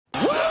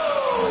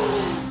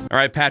All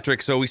right,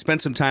 Patrick. So we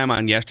spent some time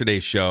on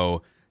yesterday's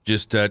show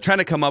just trying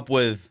to come up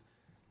with,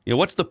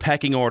 what's the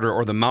pecking order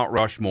or the Mount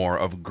Rushmore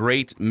of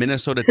great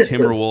Minnesota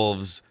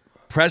Timberwolves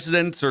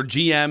presidents or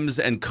GMs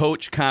and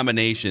coach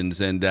combinations.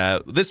 And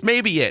this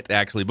may be it,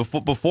 actually.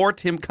 Before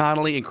Tim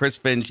Connelly and Chris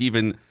Finch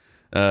even,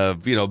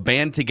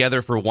 band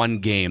together for one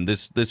game,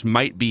 this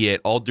might be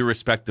it. All due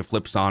respect to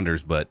Flip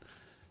Saunders, but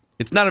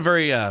it's not a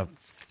very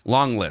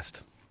long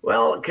list.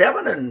 Well,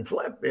 Kevin and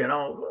Flip,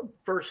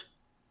 first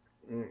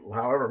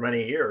however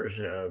many years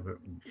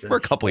for a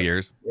couple of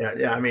years.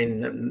 Yeah. I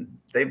mean,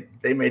 they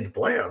made the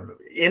playoff.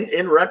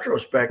 In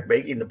retrospect,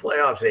 making the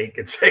playoffs 8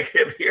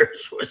 consecutive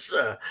years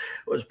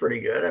was pretty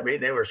good. I mean,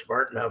 they were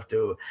smart enough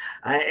to.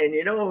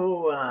 And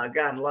who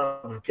God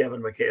love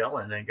Kevin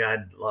McHale and then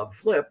God love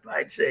Flip.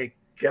 I'd say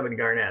Kevin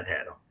Garnett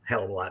had a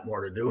hell of a lot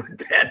more to do with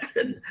that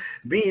than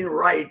being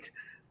right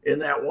in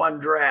that one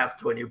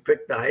draft when you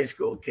picked the high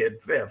school kid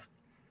 5th.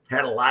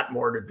 Had a lot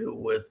more to do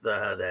with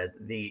the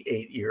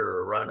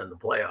 8-year run in the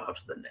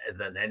playoffs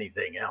than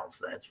anything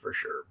else. That's for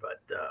sure. But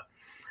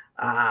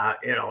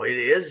it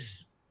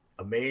is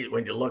amazing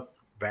when you look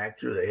back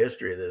through the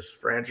history of this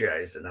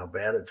franchise and how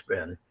bad it's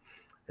been.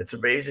 It's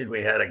amazing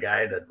we had a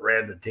guy that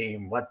ran the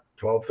team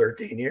 12,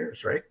 13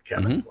 years, right,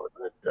 Kevin?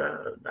 Mm-hmm.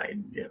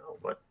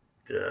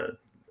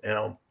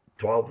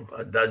 12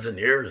 a dozen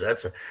years.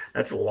 That's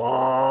a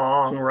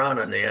long run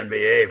in the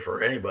NBA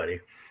for anybody,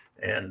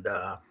 and.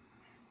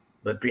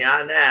 But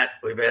beyond that,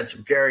 we've had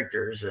some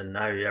characters, and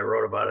I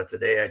wrote about it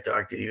today. I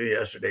talked to you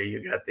yesterday.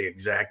 You got the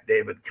exact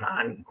David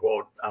Kahn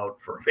quote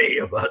out for me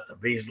about the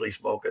Beasley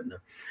smoking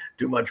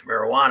too much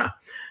marijuana.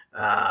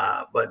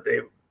 But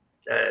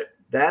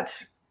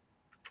that's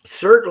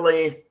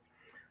certainly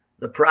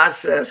the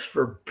process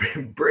for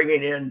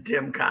bringing in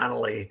Tim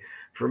Connelly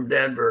from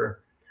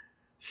Denver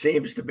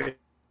seems to be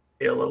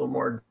a little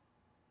more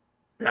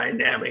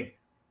dynamic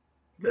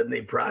than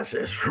the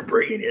process for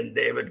bringing in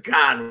David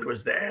Kahn, which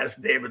was to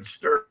ask David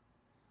Stern.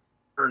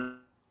 All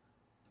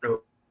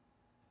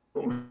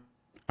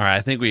right,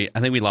 I think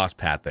we lost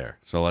Pat there.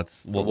 So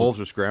the Wolves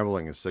are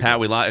scrambling a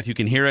signal. Pat, if you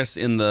can hear us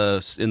in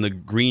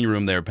the green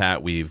room there,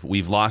 Pat, we've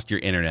lost your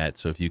internet.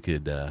 So if you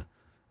could,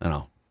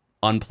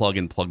 unplug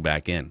and plug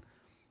back in.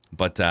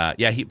 But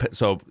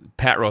so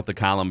Pat wrote the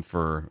column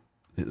for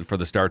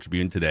the Star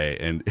Tribune today,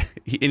 and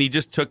he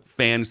just took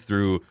fans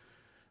through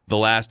the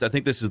last, I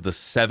think this is the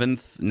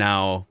 7th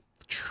now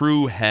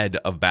true head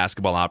of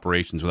basketball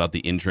operations without the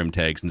interim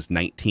tag since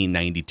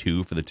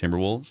 1992 for the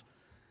Timberwolves.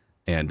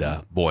 And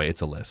boy,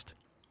 it's a list.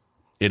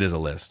 It is a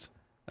list.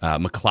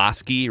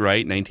 McCloskey,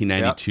 right?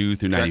 1992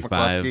 through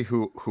 95. McCloskey,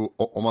 who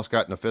almost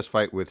got in a fist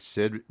fight with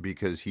Sid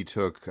because he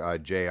took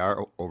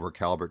JR over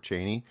Calbert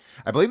Chaney.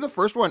 I believe the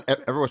first one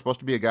ever was supposed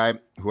to be a guy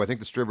who I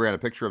think the Strib ran a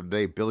picture of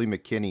today, Billy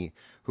McKinney,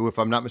 who, if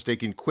I'm not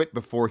mistaken, quit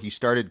before he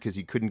started because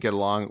he couldn't get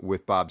along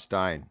with Bob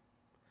Stein.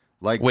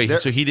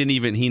 So he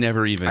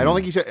never even. I don't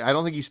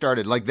think he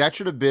started. That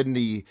should have been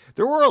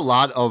there were a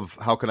lot of,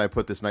 how can I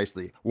put this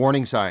nicely,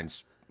 warning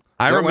signs.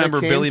 I remember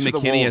Billy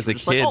McKinney as a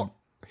kid.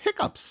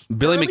 Hiccups.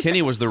 Billy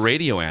McKinney was the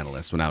radio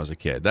analyst when I was a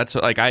kid. That's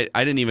I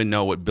didn't even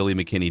know what Billy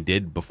McKinney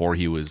did before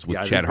he was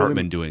with Chad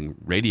Hartman doing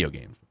radio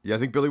games. Yeah, I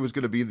think Billy was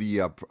going to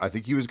be I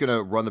think he was going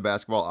to run the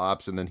basketball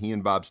ops, and then he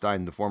and Bob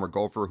Stein, the former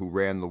Gopher who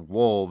ran the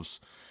Wolves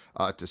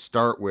to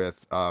start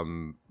with,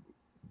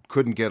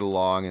 couldn't get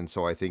along, and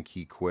so I think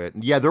he quit.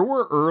 And yeah, there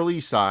were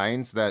early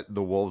signs that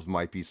the Wolves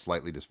might be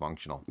slightly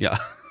dysfunctional. Yeah,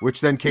 which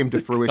then came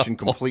to fruition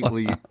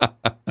completely.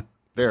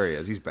 There he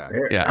is. He's back.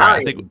 Yeah, how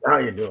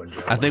you doing,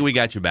 Joe? I think we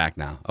got you back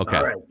now. Okay.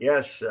 All right.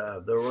 Yes,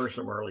 there were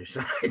some early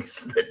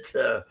signs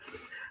that.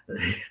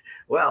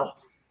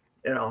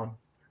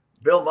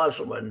 Bill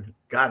Musselman,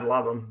 God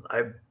love him.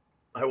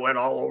 I went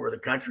all over the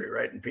country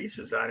writing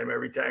pieces on him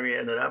every time he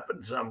ended up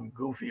in some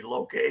goofy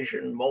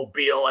location,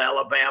 Mobile,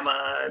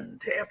 Alabama, and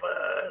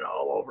Tampa, and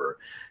all over,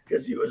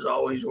 because he was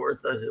always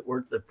worth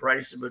the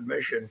price of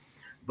admission.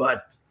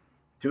 But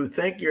to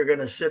think you're going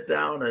to sit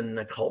down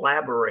and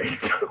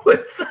collaborate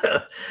with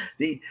that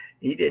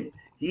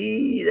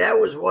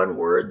was one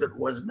word that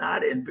was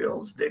not in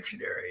Bill's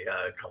dictionary,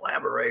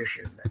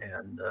 collaboration,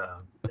 and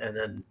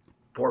then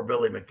poor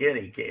Billy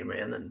McKinney came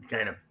in and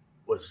kind of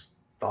was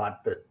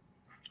thought that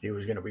he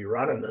was going to be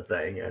running the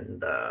thing,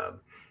 and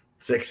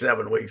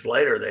 6-7 weeks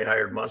later, they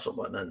hired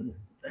Musselman,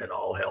 and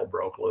all hell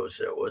broke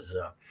loose. It was,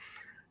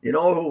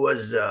 who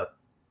was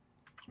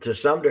to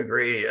some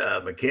degree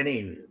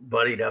McKinney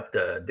buddied up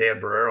to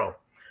Dan Barrero,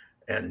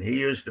 and he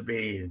used to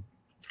be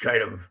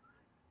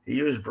he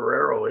used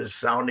Barrero as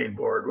sounding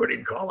board when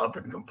he'd call up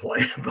and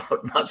complain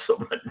about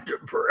Musselman.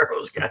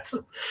 Barrero's got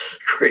some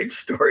great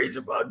stories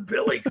about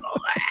Billy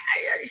calling,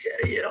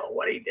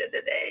 what he did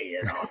today,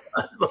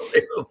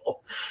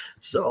 unbelievable.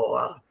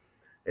 So,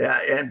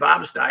 and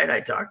Bob Stein, I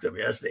talked to him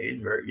yesterday.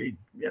 He's very,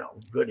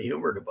 good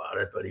humored about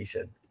it, but he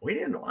said, we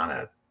didn't want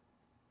to,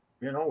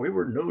 we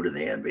were new to the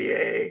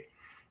NBA.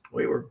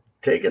 We were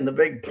taking the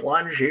big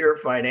plunge here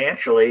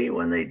financially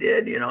when they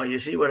did. You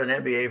see what an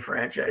NBA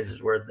franchise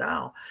is worth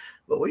now.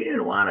 But we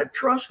didn't want to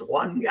trust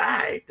one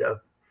guy to,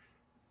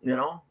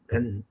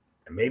 and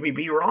maybe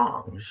be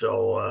wrong.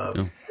 So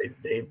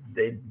Yeah.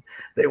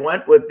 they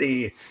went with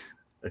the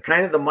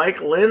kind of the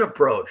Mike Lynn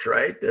approach,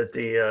 right? That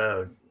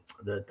the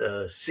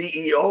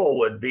CEO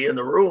would be in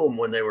the room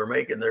when they were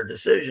making their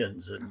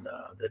decisions, and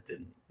that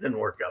didn't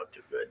work out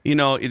too good. You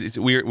know,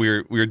 we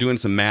were doing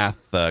some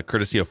math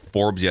courtesy of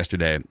Forbes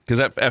yesterday, because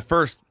at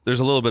first there's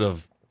a little bit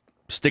of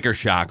sticker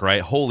shock,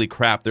 right? Holy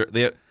crap!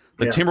 The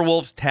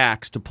Timberwolves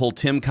tax to pull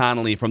Tim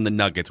Connelly from the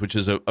Nuggets, which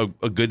is a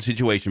good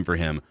situation for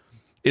him,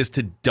 is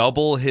to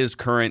double his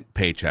current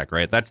paycheck,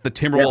 right? That's the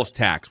Timberwolves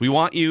tax. We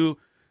want you.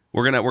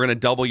 We're gonna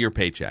double your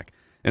paycheck,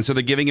 and so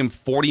they're giving him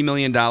 $40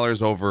 million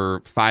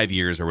over 5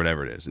 years or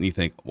whatever it is. And you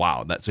think,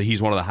 wow, so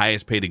he's one of the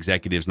highest paid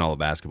executives in all of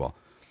basketball.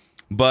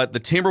 But the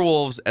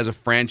Timberwolves as a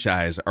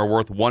franchise are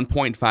worth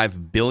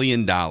 $1.5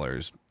 billion,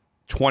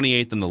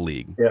 28th in the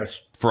league.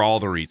 Yes, for all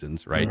the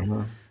reasons, right?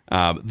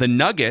 Mm-hmm. The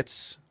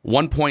Nuggets,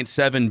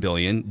 $1.7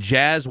 billion,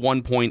 Jazz,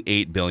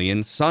 $1.8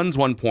 billion, Suns,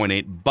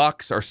 $1.8,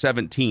 Bucks are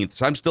 17th.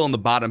 So I'm still in the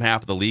bottom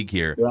half of the league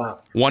here. Yeah.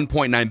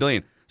 $1.9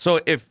 billion. So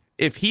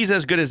if he's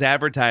as good as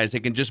advertised,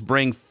 it can just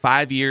bring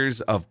 5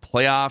 years of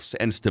playoffs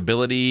and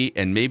stability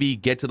and maybe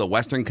get to the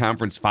Western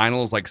Conference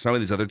Finals like some of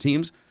these other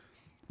teams.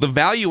 The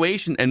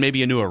valuation, and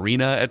maybe a new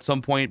arena at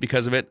some point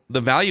because of it,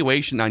 the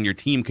valuation on your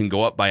team can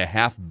go up by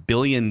 $500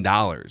 million.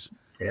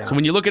 Yeah. So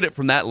when you look at it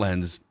from that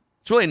lens,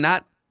 it's really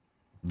not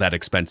that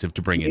expensive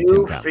to bring in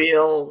Tim Connelly. You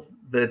feel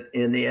that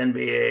in the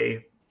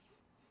NBA,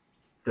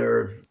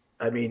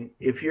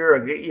 if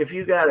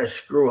you got a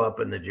screw up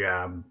in the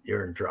job,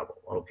 you're in trouble.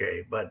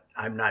 Okay. But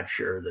I'm not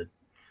sure that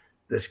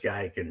this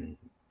guy can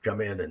come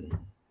in and,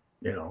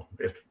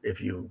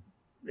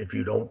 if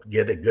you don't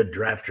get a good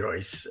draft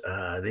choice,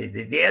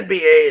 the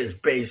NBA is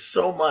based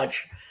so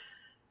much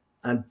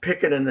on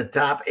picking in the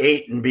top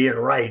 8 and being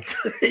right,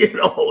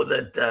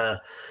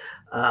 that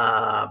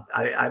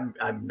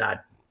I'm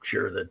not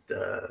sure that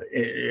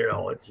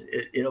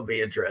it'll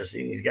be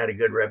interesting. He's got a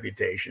good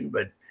reputation,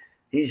 but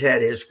he's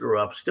had his screw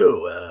ups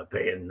too.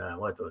 Paying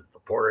what was the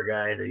Porter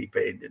guy that he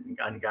paid an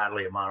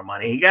ungodly amount of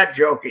money. He got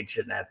Jokic,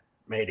 and that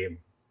made him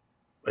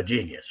a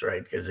genius,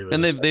 right? Because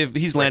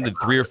he's landed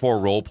 3 or 4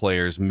 role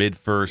players mid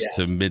first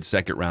to mid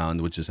second round,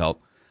 which has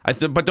helped.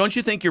 But don't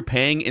you think you're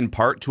paying in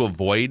part to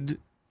avoid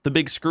the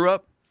big screw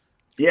up?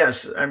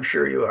 Yes, I'm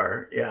sure you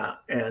are. Yeah,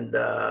 and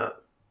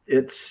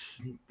it's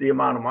the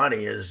amount of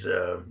money is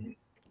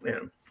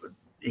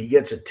he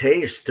gets a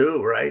taste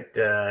too, right?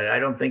 I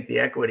don't think the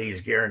equity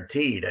is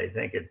guaranteed. I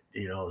think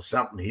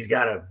something he's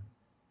got to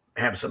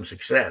have some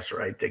success,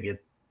 right, to get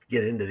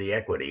into the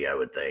equity. I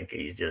would think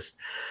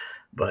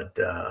but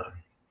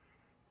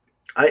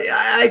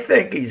I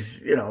think he's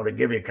to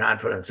give you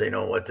confidence. They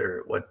know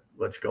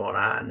what's going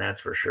on. That's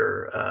for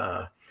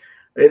sure.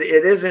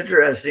 It is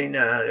interesting.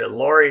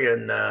 Laurie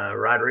and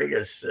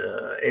Rodriguez,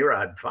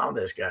 A-Rod found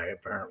this guy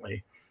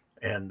apparently,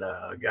 and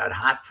got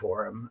hot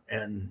for him.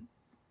 And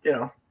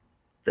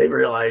they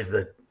realized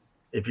that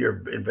if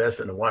you're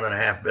investing in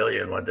 $1.5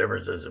 billion, what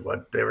difference does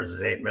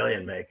 $8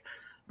 million make?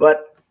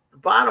 But the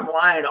bottom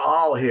line,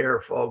 all here,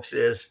 folks,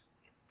 is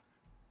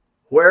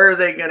where are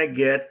they going to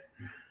get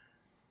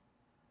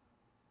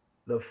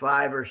the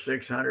 $500 or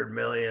 $600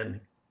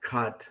 million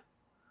cut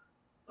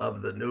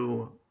of the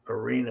new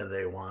arena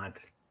they want?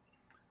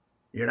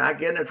 You're not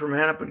getting it from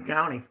Hennepin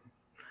County.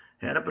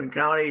 Hennepin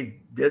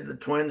County did the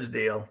Twins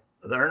deal.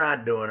 They're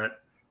not doing it.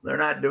 They're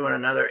not doing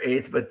another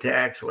eighth of a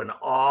tax when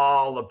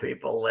all the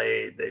people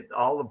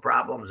all the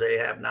problems they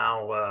have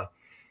now,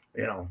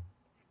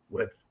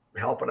 with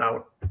helping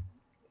out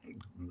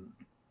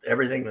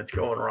everything that's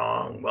going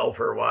wrong,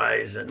 welfare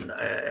wise, and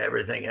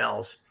everything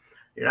else.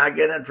 You're not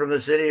getting it from the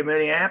city of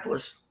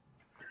Minneapolis.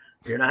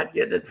 You're not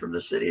getting it from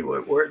the city.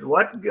 You're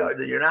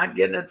not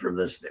getting it from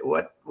this.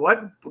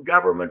 What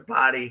government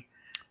body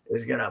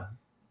is going to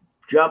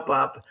jump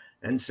up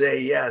and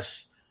say,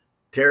 yes,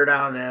 tear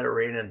down that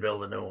arena and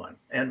build a new one?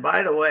 And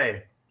by the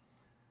way,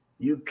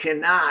 you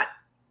cannot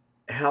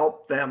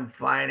help them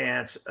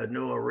finance a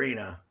new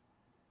arena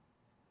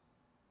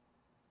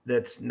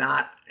that's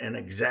not in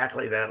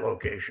exactly that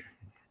location,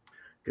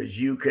 because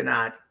you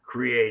cannot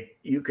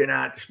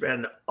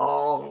spend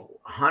all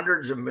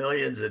hundreds of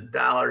millions of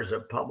dollars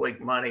of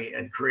public money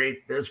and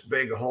create this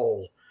big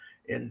hole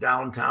in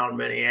downtown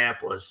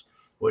Minneapolis,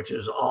 which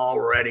is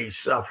already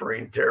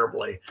suffering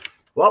terribly.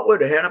 What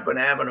would Hennepin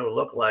Avenue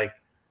look like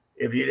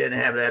if you didn't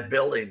have that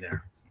building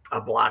there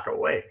a block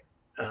away?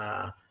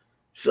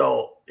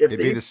 So if it'd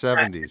be the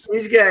 70s,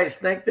 these guys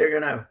think they're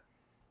going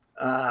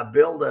to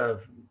build a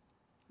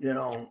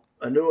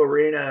new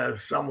arena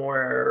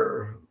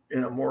somewhere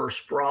in a more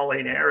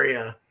sprawling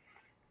area,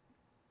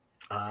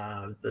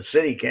 the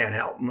city can't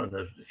help them, and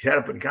the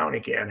Hennepin County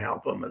can't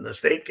help them, and the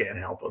state can't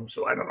help them.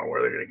 So I don't know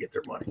where they're going to get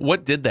their money.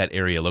 What did that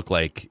area look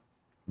like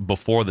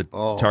before the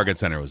Target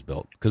Center was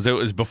built? Because it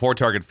was before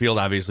Target Field,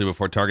 obviously,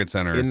 before Target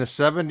Center. In the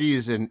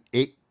 70s and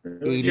 80s. There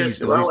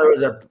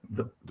was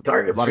the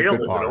Target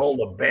Field is an old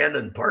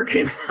abandoned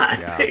parking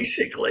lot,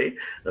 basically,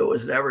 that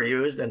was never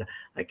used. And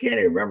I can't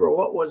even remember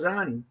what was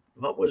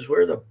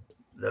where the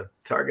the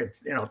Target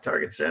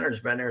Center's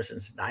been there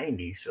since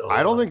 '90. So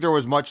I don't think there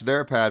was much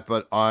there, Pat,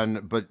 but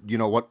you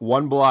know what,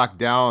 one block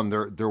down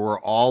there were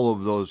all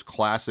of those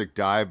classic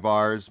dive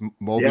bars,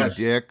 Moby Yes.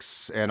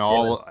 Dick's and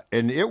all,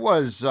 and it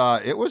was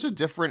a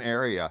different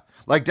area.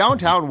 Like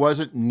downtown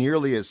wasn't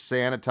nearly as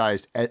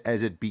sanitized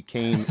as it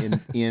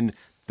became in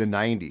the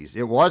 90s.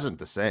 It wasn't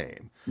the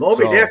same.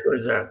 Moby Dick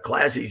was a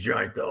classy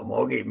joint, though.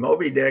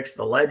 Moby Dick's,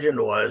 the legend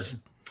was,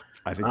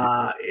 I think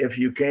if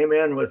you came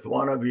in with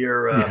one of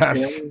your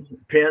Yes.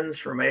 pins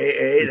from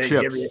AA, they'd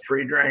give you a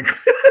free drink.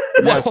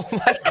 yes,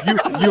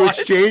 you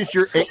exchanged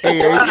your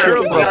AA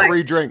chip for a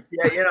free drink.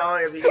 Yeah,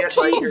 if you get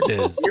like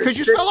Jesus. Because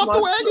you fell off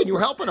the wagon, you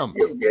were helping them.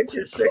 You get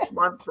your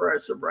 6-month for a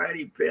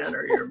sobriety pin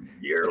or your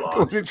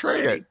year-long Go and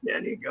trade it.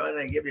 pin, you go and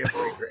they give you a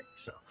free drink.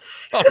 So.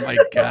 Oh my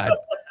God.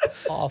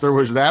 There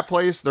was that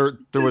place. There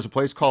was a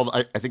place called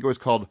I think it was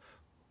called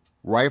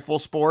Rifle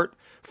Sport.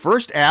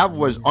 First Ave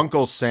was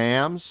Uncle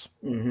Sam's,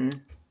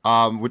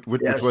 which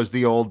was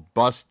the old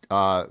bus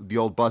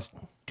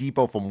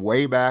depot from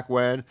way back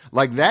when.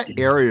 Like that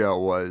area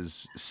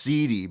was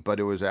seedy, but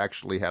it was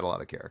actually had a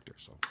lot of character.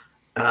 So.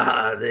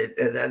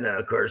 And then,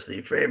 of course,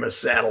 the famous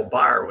Saddle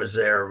Bar was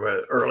there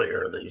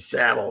earlier. The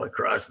Saddle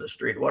across the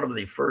street, one of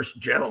the first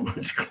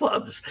gentlemen's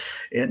clubs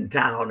in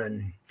town,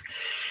 and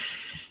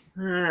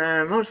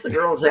most of the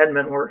girls hadn't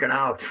been working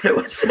out.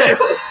 Oh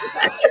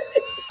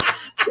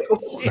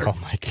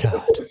my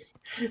God!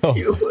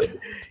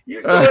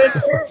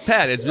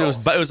 Pat, it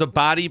was a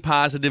body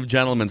positive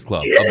gentleman's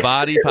club. Yes, A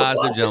body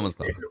positive gentleman's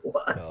club. It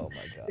was. Oh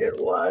my God! It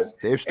was.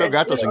 They've still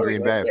got those in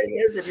Green Bay. The thing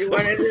is, if you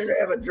went in there to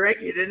have a drink,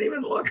 you didn't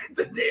even look at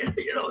the dance.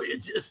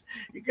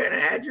 You kind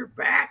of had your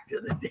back to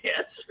the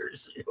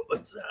dancers. It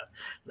was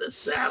the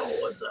Saddle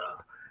was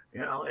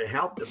it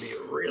helped to be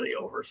really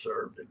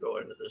overserved to go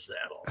into the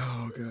Saddle.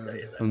 Oh God!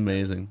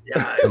 Amazing.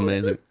 Yeah,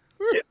 Amazing.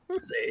 It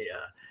was a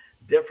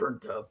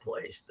different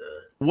place to.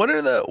 What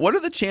are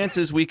the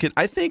chances we could?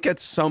 I think at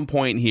some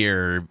point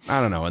here, I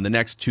don't know, in the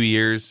next 2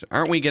 years,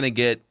 aren't we going to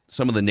get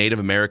some of the Native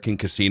American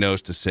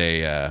casinos to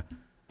say that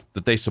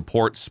they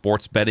support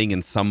sports betting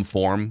in some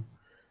form?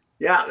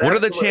 Yeah. What are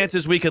the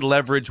chances we could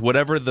leverage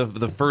whatever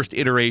the first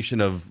iteration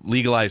of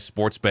legalized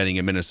sports betting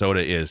in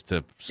Minnesota is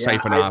to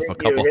siphon off a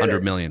couple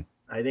 $100 million?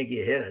 I think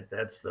you hit it.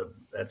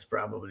 That's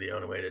probably the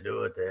only way to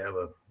do it. To have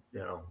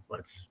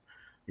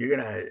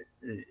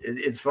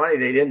it's funny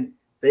they didn't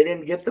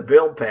get the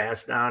bill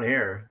passed down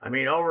here. I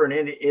mean, over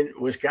in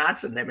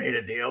Wisconsin, they made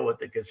a deal with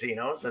the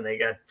casinos and they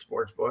got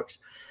sports books.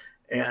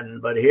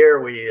 But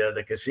here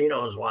the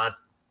casinos want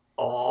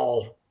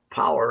all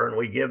power, and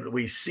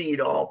we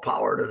cede all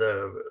power to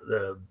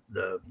the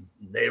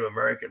Native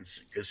American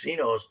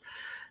casinos.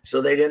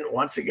 So they didn't.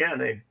 Once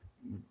again,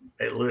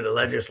 the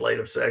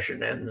legislative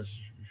session ends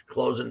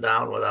closing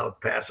down without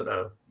passing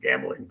a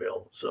gambling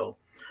bill. So.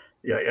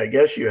 Yeah, I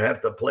guess you have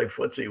to play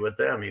footsie with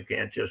them. You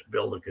can't just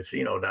build a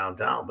casino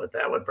downtown, but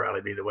that would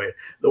probably be the way.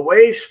 The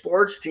way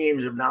sports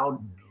teams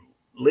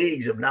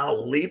leagues have now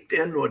leaped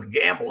in with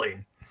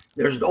gambling,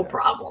 there's no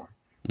problem.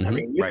 I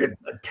mean, you could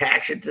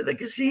attach it to the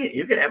casino.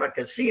 You could have a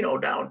casino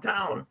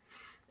downtown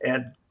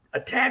and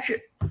attach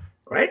it,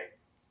 right?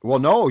 Well,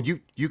 no, you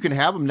can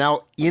have them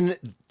now in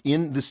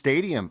the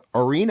stadium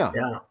arena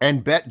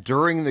and bet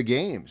during the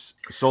games.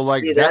 So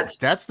like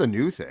that's the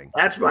new thing.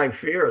 That's my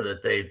fear,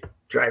 that they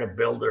try to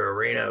build their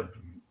arena,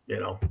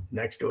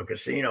 next to a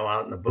casino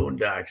out in the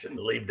boondocks and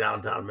leave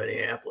downtown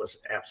Minneapolis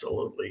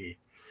absolutely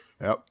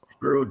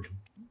screwed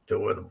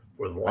with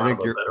want of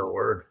a better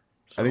word.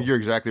 So. I think you're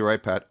exactly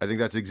right, Pat. I think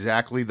that's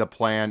exactly the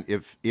plan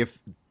if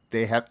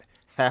they have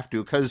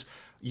to, because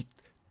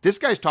this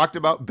guy's talked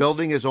about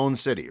building his own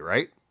city,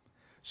 right?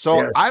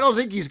 So I don't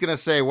think he's going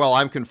to say, "Well,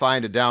 I'm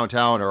confined to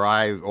downtown," or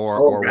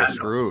we're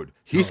screwed. No.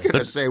 He's going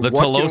to say, "What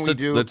can we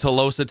do?" The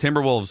Tolosa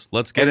Timberwolves.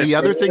 Let's get it. The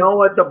other thing, you know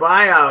what the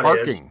buyout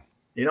parking. Is?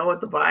 You know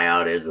what the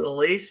buyout is of the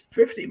lease?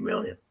 $50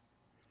 million.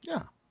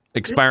 Yeah.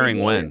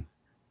 Expiring when?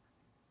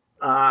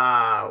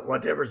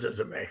 What difference does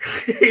it make?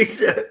 He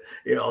said,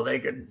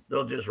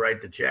 they'll just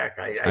write the check.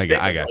 I think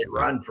it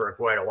run for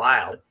quite a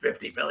while.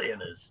 $50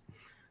 million is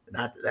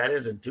that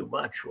isn't too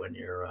much when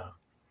you're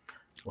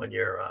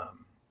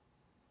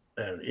paying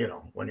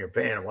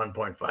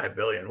 $1.5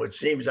 billion, which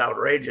seems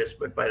outrageous,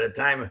 but by the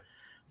time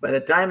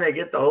they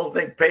get the whole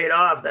thing paid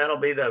off, that'll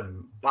be the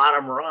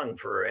bottom rung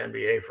for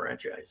NBA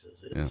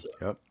franchises.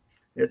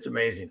 It's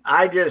amazing.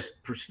 I just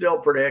still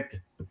predict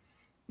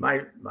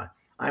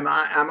I'm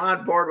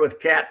on board with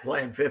Cat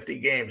playing 50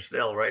 games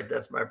still, right?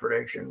 That's my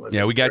prediction.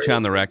 We got you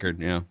on the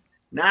record. Yeah.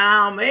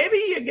 Now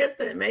maybe they get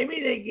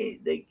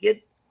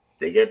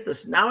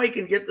this. Now he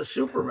can get the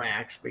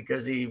Supermax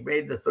because he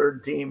made the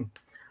third team.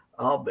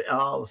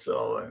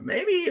 So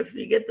maybe if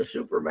you get the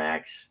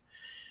Supermax,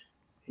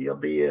 he'll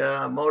be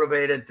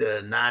motivated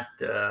to not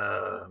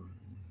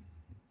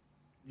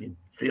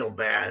feel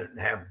bad,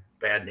 have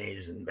bad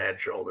knees and bad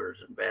shoulders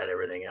and bad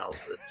everything else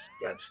that's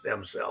got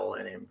stem cell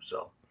in him.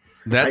 So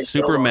that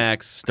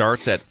Supermax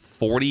starts at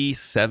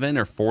 $47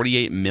 or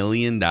 $48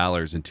 million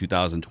in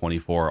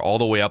 2024, all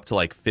the way up to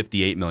like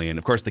 $58 million.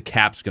 Of course, the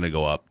cap's going to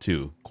go up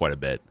too quite a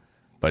bit.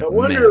 But I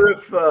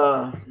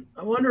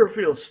wonder if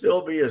he'll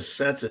still be as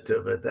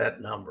sensitive at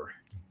that number.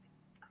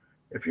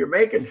 If you're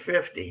making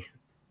 50.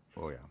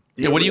 Oh yeah.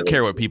 Yeah, what do you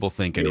care what people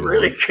think do you anymore?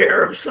 really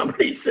care if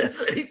somebody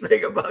says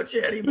anything about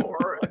you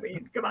anymore? I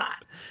mean, come on.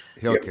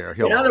 He'll care.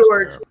 He'll in other always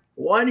words, care.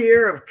 1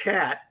 year of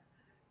Cat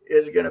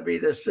is going to be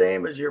the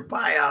same as your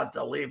buyout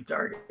to leave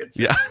Target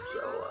Center. Yeah.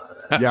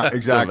 So, Yeah,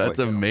 exactly. That's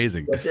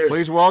amazing.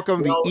 Please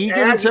welcome the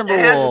Egan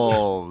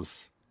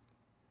Timberwolves.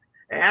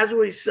 As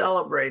we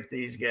celebrate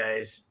these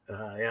guys,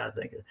 I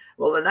think.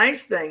 Well, the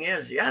nice thing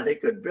is, they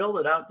could build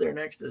it out there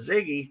next to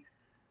Ziggy,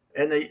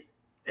 and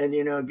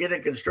get a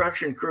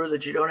construction crew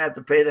that you don't have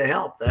to pay the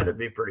help. That'd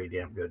be pretty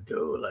damn good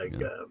too. Like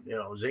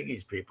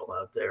Ziggy's people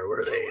out there,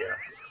 where they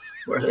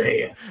work the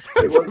 80 hours.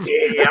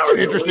 That's an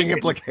interesting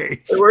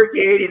implication. They work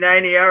the 80,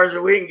 90 hours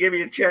a week and give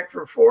you a check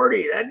for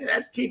 40.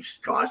 That keeps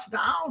costs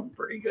down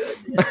pretty good.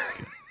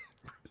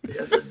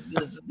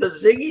 The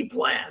Ziggy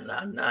plan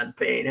on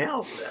paying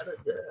help.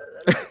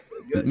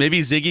 Good. Maybe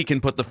Ziggy can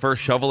put the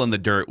first shovel in the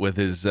dirt with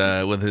his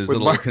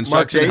little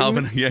construction help.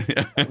 Yeah.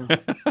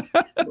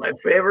 My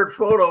favorite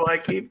photo, I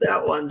keep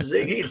that one.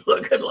 Ziggy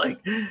looking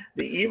like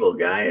the evil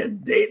guy,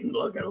 and Dayton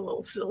looking a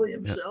little silly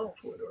himself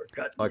when we're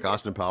cutting. Like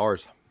Austin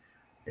Powers.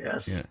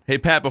 Yes. Yeah. Hey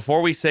Pat,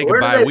 before we say Where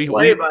goodbye, do they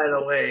play, by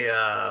the way,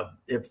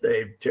 if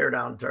they tear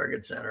down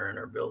Target Center and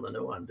are building a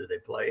new one, do they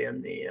play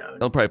in the?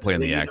 They'll probably play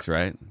in the X,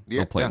 right? Yeah.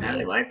 They'll play in the They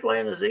X. might play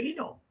in the Ziggy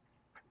Dome.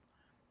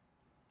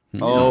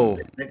 Oh,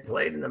 They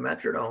played in the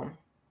Metrodome.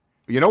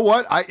 you know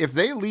what? If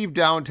they leave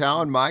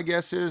downtown, my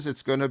guess is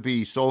it's going to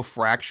be so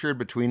fractured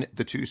between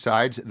the two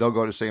sides, they'll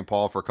go to St.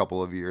 Paul for a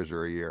couple of years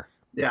or a year.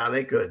 Yeah,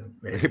 they could.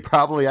 Maybe. They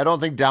probably. I don't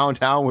think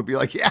downtown would be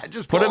like,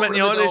 just Put him in. the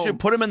They dome. should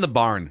put him in the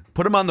barn.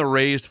 Put him on the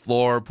raised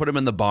floor. Put him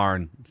in the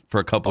barn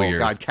for a couple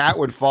years. Oh God, Cat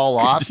would fall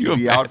off. you He'd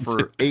be out imagine?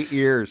 for 8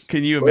 years.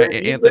 Can you Well, imagine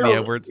if you Anthony build-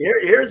 Edwards?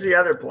 Here's the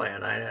other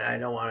plan. I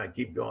don't want to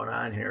keep going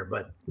on here,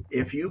 but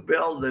if you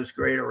build this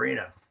great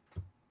arena,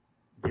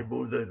 you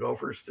move the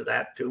Gophers to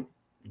that too.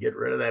 Get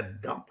rid of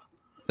that dump.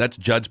 That's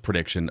Judd's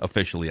prediction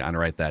officially. I'm gonna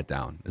write that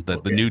down. Is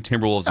that the Okay. new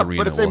Timberwolves Yeah,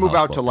 arena? but if they will move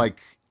house out to both. like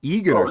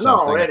Egan or No,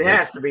 something, it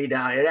has to be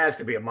down. It has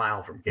to be a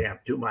mile from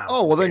camp, 2 miles.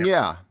 Oh well, from then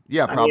camp.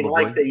 yeah, I probably. mean,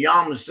 like the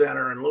Yum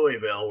Center in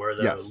Louisville, where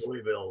the Yes.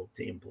 Louisville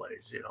team plays.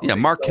 yeah, They still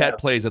Marquette have-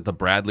 plays at the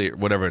Bradley,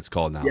 whatever it's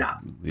called now.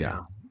 Yeah.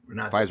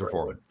 Not Pfizer the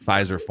Forum.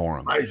 Pfizer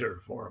Forum.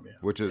 Pfizer Forum. Yeah.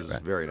 Which is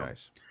very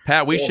nice.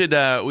 Pat, we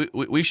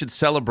should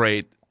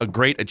celebrate a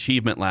great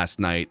achievement last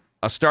night.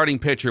 A starting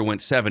pitcher went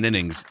 7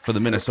 innings for the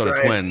Minnesota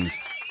right. Twins.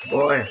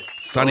 Boy,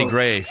 Sonny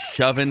Gray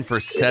shoving for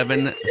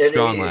 7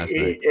 strong last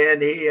night.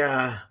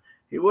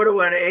 He would have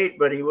went 8,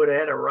 but he would have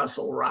had a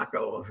Russell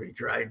Rocco if he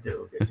tried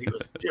to, because he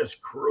was just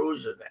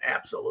cruising,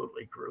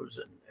 absolutely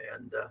cruising.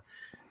 And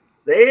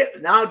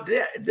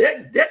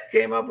Dick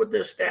came up with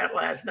this stat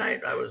last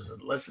night. I was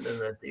listening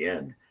at the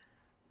end.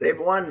 They've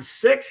won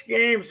 6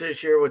 games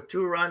this year with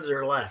 2 runs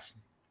or less.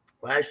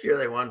 Last year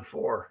they won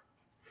 4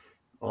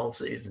 all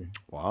season.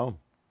 Wow.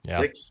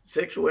 Yeah.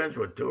 Six wins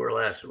with 2 or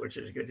less, which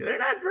is good. They're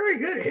not a very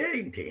good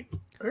hitting team.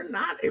 They're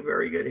not a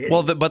very good hitting.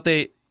 Well, but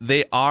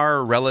they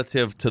are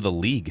relative to the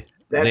league.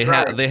 That's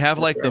right. They have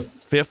like the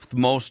 5th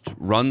most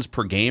runs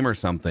per game or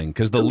something,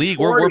 because the league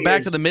we're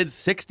back to the mid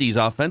 60s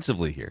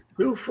offensively here.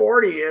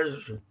 240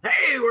 is,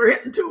 hey, we're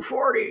hitting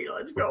 240.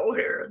 Let's go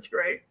here. It's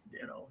great,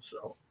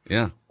 So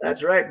Yeah.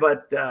 that's right.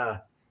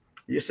 But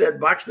you said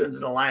Buxton's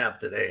in the lineup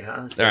today,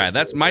 huh? All right.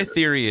 That's my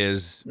theory.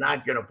 Is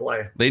not going to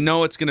play. they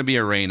know it's going to be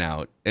a rain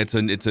out. It's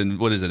a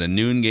what is it? A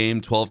noon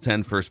game,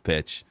 12:10 first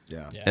pitch.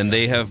 Yeah. And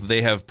they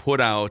have put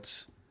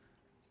out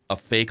a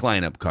fake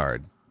lineup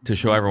card to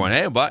show everyone,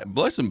 hey,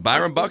 listen,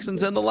 Byron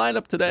Buxton's in the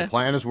lineup today.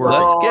 Plan is working.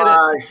 Let's get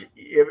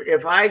it.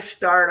 If I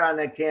start on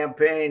the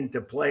campaign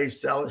to play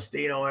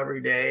Celestino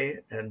every day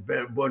and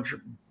bench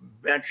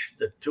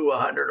the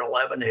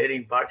 211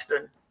 hitting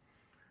Buxton,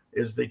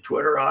 is the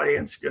Twitter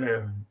audience going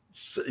to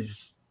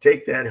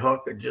take that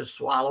hook and just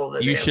swallow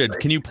the You damn should.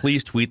 thing? Can you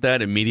please tweet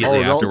that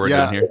immediately after we're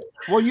done here?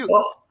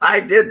 Well,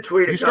 I did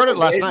tweet. You started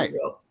last night.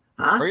 Ago.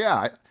 Huh? Oh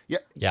yeah.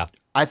 Yeah.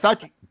 I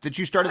thought that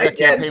you started I that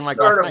campaign like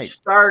last night.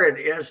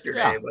 Started yesterday,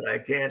 Yeah. but I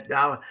can't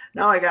now.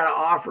 Now I got to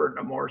offer it in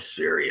a more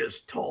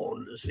serious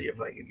tone to see if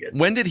I can get.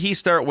 When did he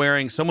start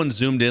wearing? Someone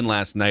zoomed in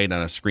last night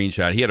on a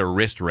screenshot. He had a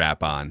wrist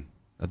wrap on.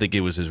 I think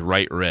it was his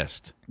right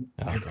wrist.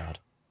 Oh God.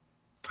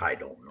 I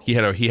don't know. He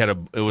had a.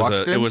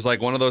 Buxton? It was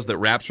like one of those that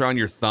wraps around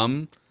your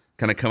thumb,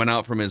 kind of coming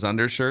out from his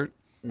undershirt.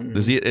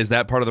 Is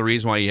that part of the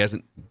reason why he's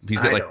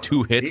got I like don't 2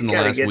 know. hits in He's the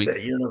gotta last get week?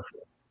 the uniform.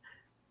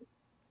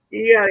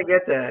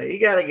 You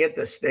gotta get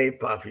the Stay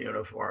Puff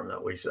uniform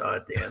that we saw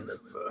at the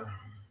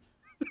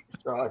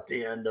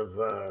end of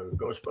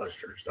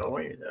Ghostbusters, don't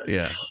we?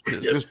 Yeah.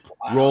 Just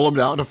roll him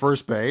down to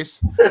first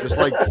base. Just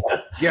like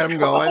get him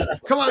going.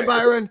 Come on,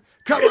 Byron.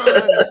 Come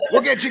on.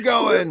 We'll get you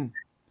going.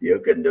 You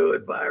can do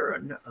it,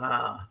 Byron.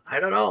 I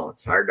don't know.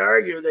 It's hard to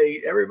argue.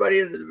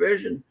 Everybody in the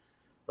division,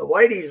 the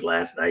Whiteys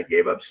last night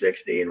gave up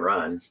 16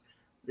 runs.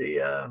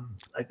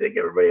 I think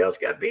everybody else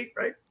got beat,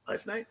 right,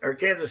 last night? Or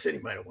Kansas City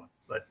might have won.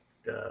 But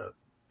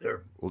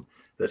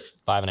this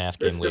 5.5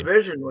 game lead.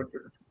 division,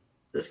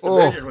 This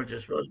division, which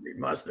is supposed to be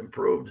must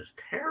improved, is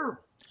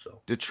terrible.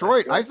 So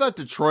Detroit, I thought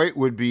Detroit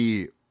would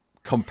be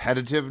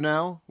competitive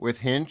now with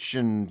Hinch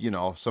and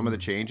some of the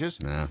changes.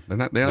 No, they're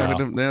not. They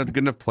don't have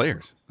good enough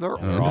players.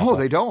 No,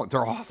 they don't.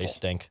 They're awful. They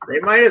stink. They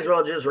might as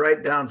well just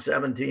write down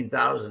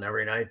 17,000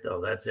 every night, though.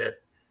 That's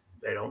it.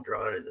 They don't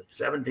draw it.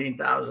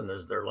 17,000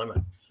 is their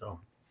limit. So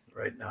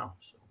right now,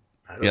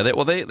 they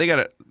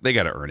got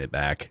to earn it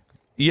back.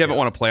 You haven't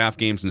won a playoff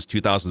game since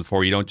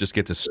 2004. You don't just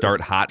get to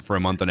start hot for a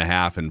month and a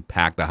half and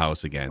pack the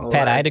house again.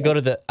 Pat, I had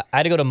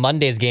to go to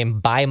Monday's game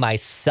by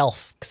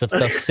myself because of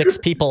those 6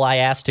 people I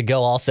asked to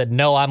go all said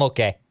no, I'm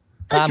okay.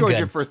 I I'm joined good.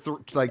 you for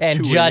 2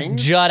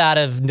 innings. Judd, out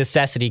of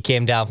necessity,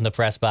 came down from the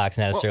press box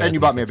and had a service. And you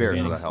bought me a beer,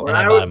 so that helped. When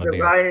I was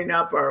dividing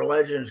up our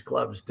Legends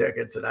Club's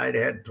tickets, and I'd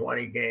had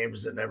 20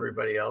 games, and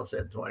everybody else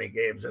had 20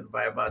 games, and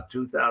by about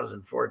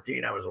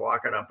 2014, I was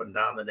walking up and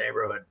down the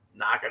neighborhood,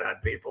 knocking on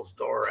people's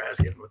door,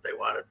 asking them if they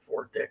wanted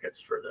 4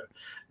 tickets for the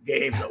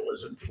game that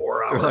was in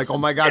 4 hours. You're like, oh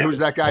my God, who's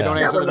that guy? Don't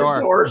answer the door.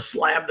 The door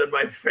slammed in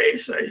my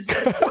face.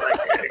 That's what I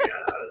kind of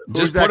got out of it.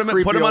 Just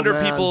put them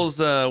under people's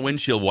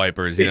windshield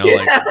wipers, like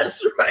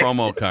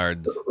promo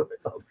cards.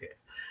 Okay.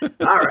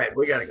 All right,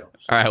 we gotta go.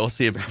 All right, we'll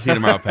see you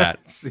tomorrow,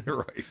 Pat. See you,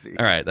 Royce.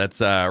 All right, that's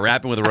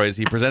Rapping with Royce.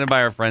 Presented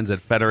by our friends at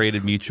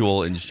Federated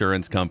Mutual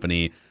Insurance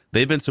Company.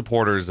 They've been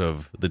supporters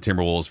of the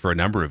Timberwolves for a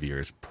number of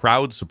years.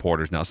 Proud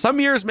supporters now. Some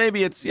years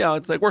maybe it's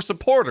it's like we're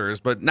supporters,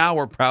 but now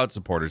we're proud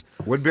supporters.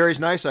 Woodbury's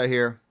nice, I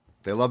hear.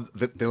 They love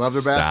their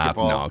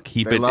basketball. No,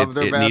 keep it.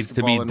 It needs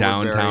to be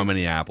downtown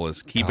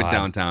Minneapolis. Keep it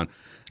downtown.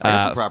 I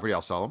have some property.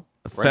 I'll sell them.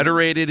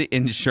 Federated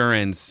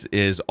Insurance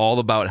is all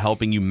about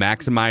helping you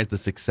maximize the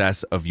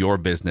success of your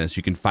business.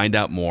 You can find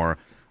out more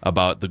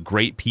about the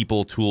great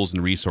people, tools,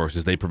 and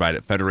resources they provide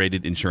at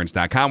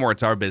federatedinsurance.com, where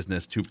it's our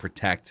business to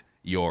protect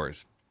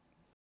yours.